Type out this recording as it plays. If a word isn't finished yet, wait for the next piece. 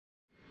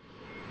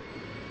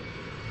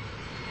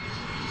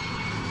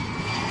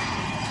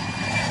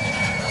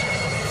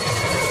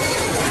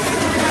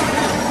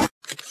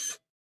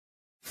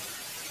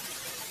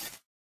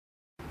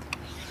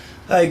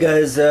Hi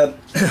guys,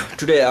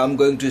 today I'm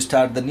going to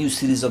start the new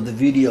series of the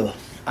video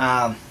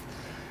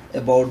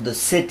about the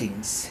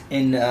settings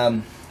in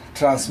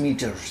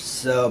transmitters.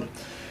 So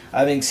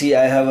I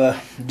have a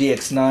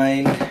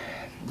DX9,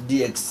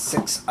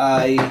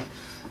 DX6i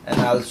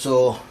and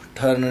also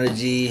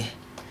Turnergy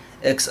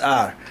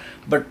XR,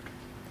 but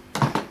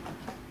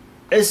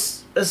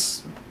as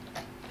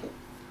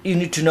you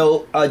need to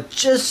know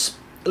just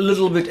a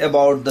little bit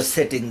about the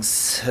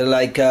settings,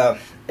 like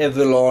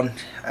Avalon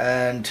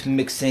and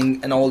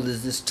mixing and all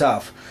this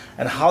stuff,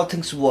 and how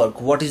things work,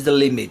 what is the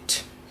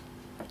limit,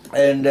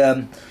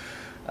 and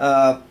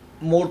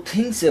more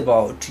things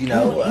about, hang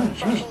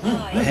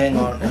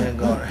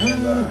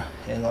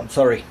on,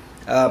 sorry.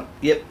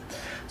 Yep.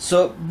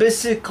 So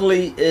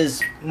basically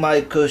is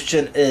my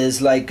question is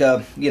like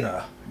dual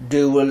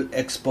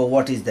expo,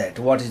 what is that,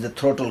 what is the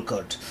throttle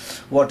cut,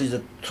 what is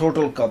the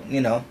throttle cut,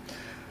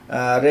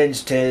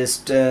 range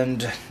test.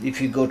 And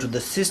if you go to the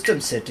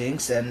system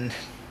settings, and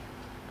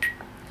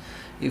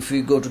if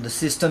we go to the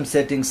system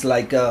settings,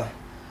 like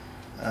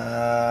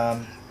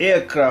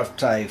aircraft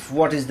type,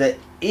 what is the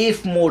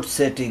AF mode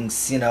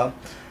settings,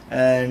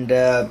 and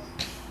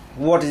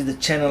what is the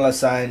channel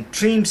assign,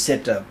 trim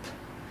setup,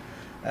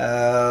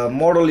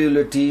 model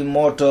utility,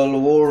 mortal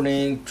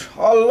warning,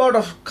 a lot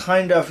of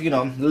kind of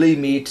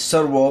limit,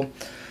 servo,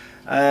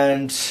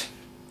 and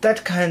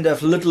that kind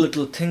of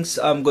little things.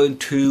 I'm going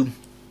to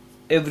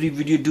every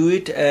video do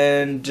it,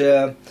 and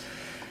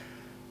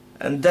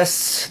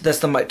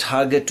that's my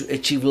target, to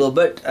achieve a little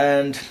bit.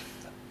 And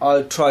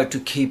I'll try to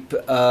keep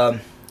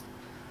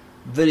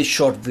very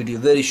short video,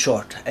 very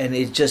short, and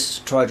it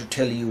just try to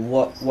tell you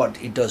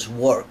what it does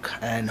work,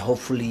 and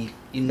hopefully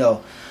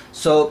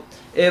so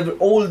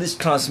all this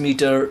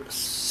transmitter,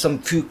 some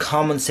few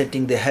common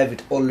setting they have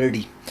it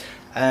already,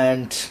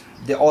 and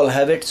they all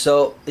have it,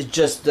 so it's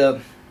just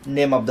the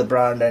name of the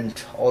brand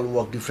and all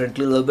work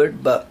differently a little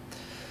bit, but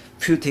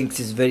few things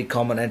is very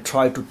common, and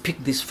try to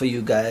pick this for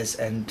you guys.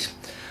 And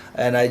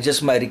I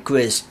just, my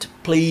request,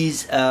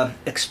 please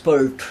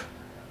expert,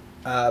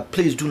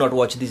 please do not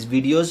watch these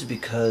videos,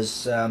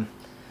 because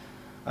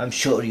I'm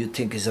sure you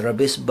think it's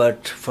rubbish,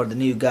 but for the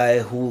new guy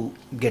who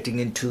getting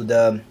into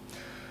the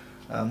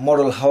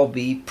model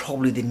hobby,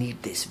 probably they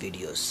need these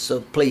videos. So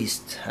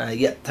please,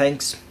 yeah,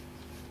 thanks.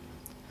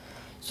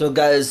 So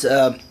guys,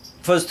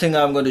 first thing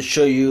I'm going to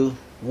show you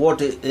what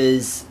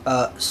is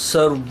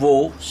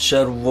servo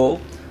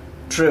servo,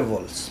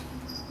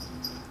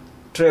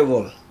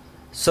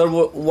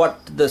 what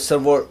the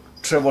servo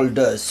travel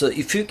does. So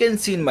if you can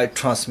see in my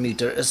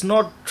transmitter, it's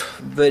not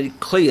very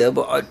clear,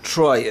 but I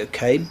try.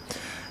 Okay,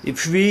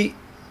 if we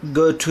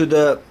go to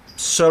the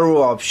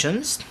servo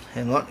options,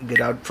 hang on,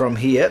 get out from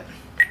here,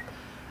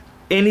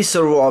 any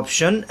servo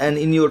option, and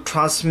in your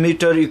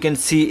transmitter you can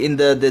see in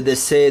the they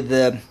say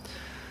the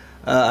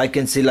I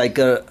can see like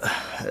a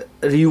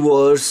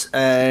reverse,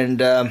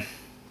 and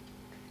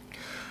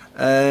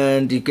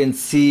you can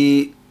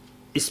see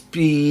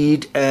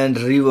speed and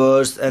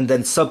reverse, and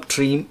then sub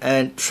trim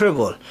and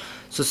treble.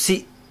 So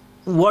see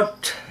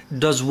what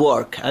does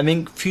work. I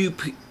mean, few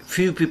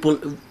people,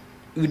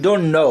 we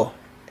don't know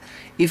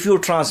if your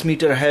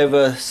transmitter have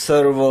a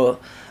servo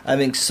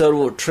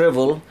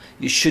treble,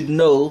 you should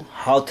know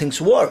how things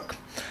work.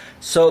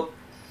 So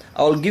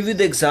I'll give you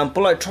the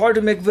example. I try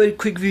to make very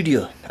quick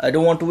video, I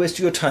don't want to waste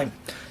your time.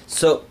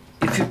 So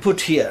if you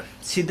put here,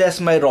 see, that's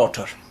my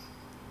rotor,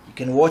 you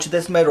can watch,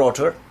 that's my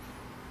rotor,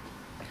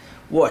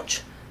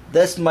 watch,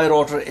 that's my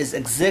rotor is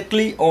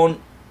exactly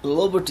on a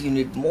little bit, you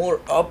need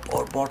more up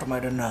or bottom, I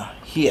don't know,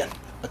 here.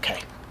 Okay,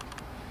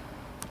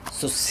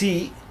 so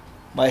see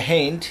my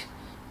hand,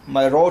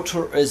 my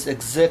rotor is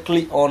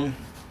exactly on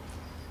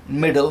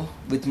middle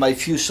with my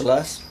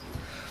fuselage,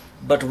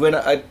 but when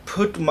I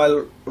put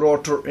my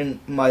rotor in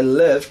my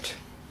left,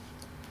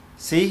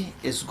 see,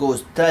 it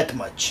goes that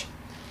much.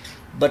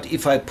 But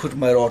if I put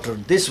my rotor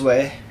this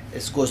way,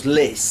 it goes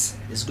less,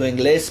 it's going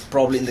less.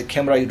 Probably in the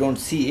camera you don't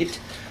see it,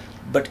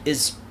 but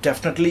it's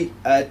definitely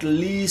at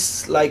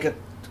least like a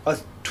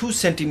 2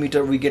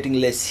 centimeter we're getting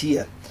less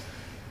here,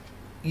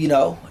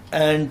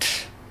 and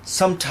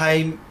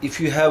sometime if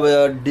you have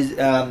a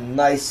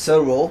nice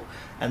servo,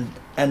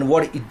 and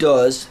what it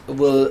does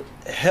will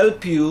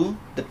help you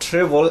the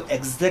travel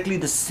exactly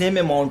the same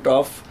amount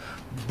of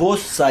both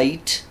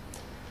sides.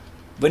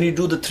 When you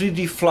do the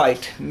 3D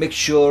flight, make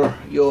sure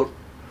your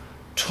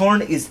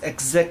turn is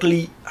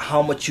exactly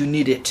how much you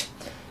need it.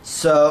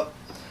 So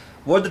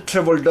what the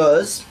travel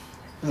does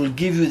will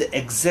give you the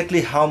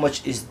exactly how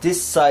much is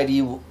this side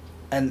you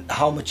and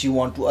how much you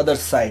want to other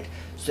side.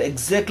 So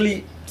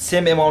exactly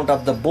same amount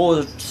of the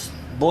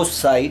both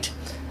side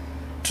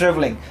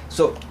traveling.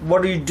 So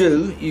what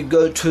do, you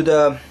go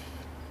to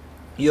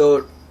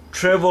your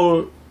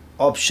travel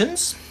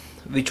options,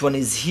 which one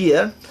is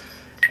here,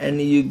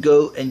 and you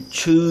go and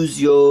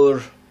choose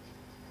your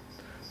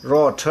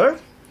rotor,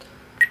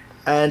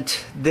 and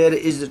there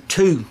is a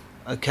two.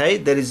 Okay,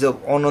 there is a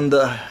one on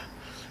the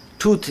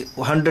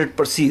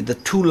 200%, the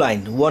two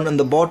line, one on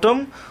the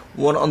bottom,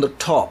 one on the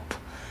top.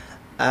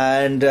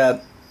 And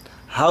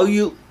how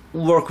you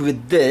work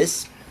with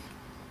this?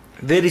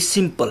 Very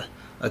simple.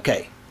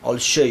 Okay, I'll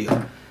show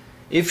you.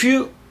 If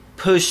you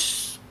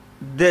push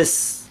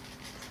this,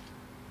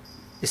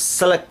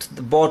 select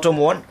the bottom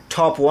one,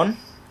 top one,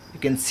 you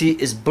can see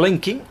it's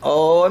blinking.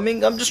 Oh, I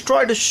mean, I'm just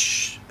trying to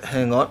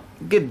hang on,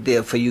 get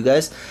there for you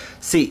guys.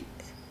 See,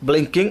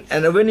 blinking,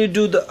 and when you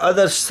do the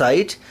other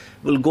side,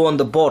 will go on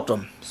the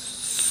bottom.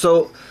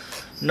 So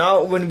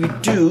now when we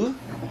do,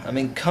 I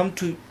mean, come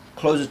to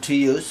closer to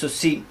you. So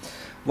see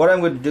what I'm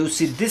going to do.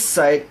 See, this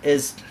side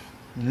is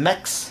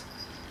max,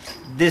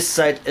 this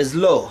side is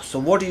low. So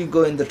what do you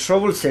go in the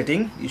travel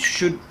setting? You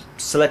should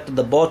select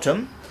the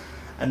bottom,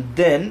 and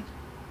then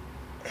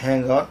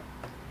hang on,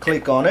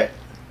 click on it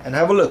and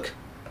have a look.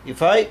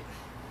 If I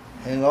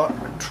hang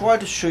on, try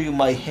to show you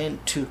my hand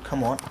too.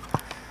 Come on.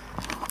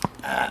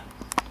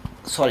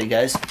 Sorry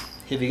guys,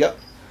 here we go.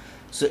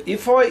 So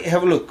if I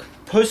have a look,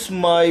 push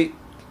my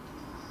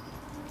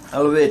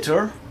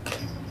elevator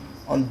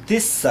on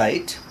this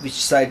side, which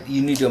side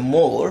you need a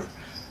more,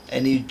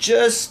 and you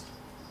just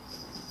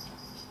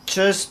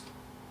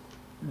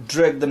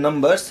drag the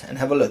numbers and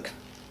have a look.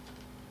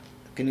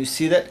 Can you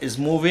see that is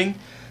moving?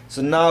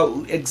 So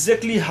now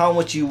exactly how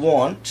much you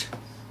want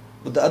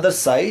with the other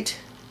side,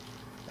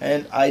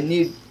 and I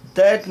need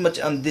that much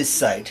on this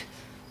side.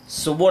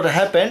 So what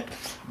happened,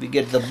 we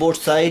get the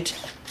both side,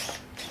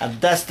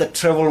 and that's the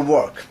travel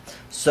work.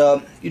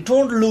 So you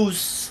don't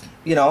lose,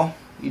 you know,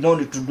 you don't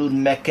need to do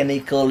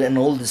mechanical and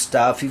all this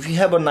stuff if you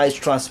have a nice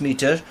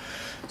transmitter.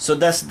 So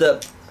that's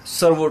the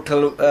servo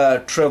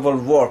travel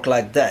work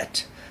like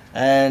that.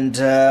 And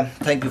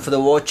thank you for the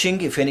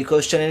watching. If any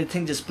question,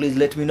 anything, just please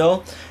let me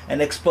know,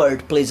 and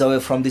expert, please away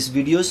from these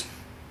videos.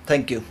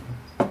 Thank you.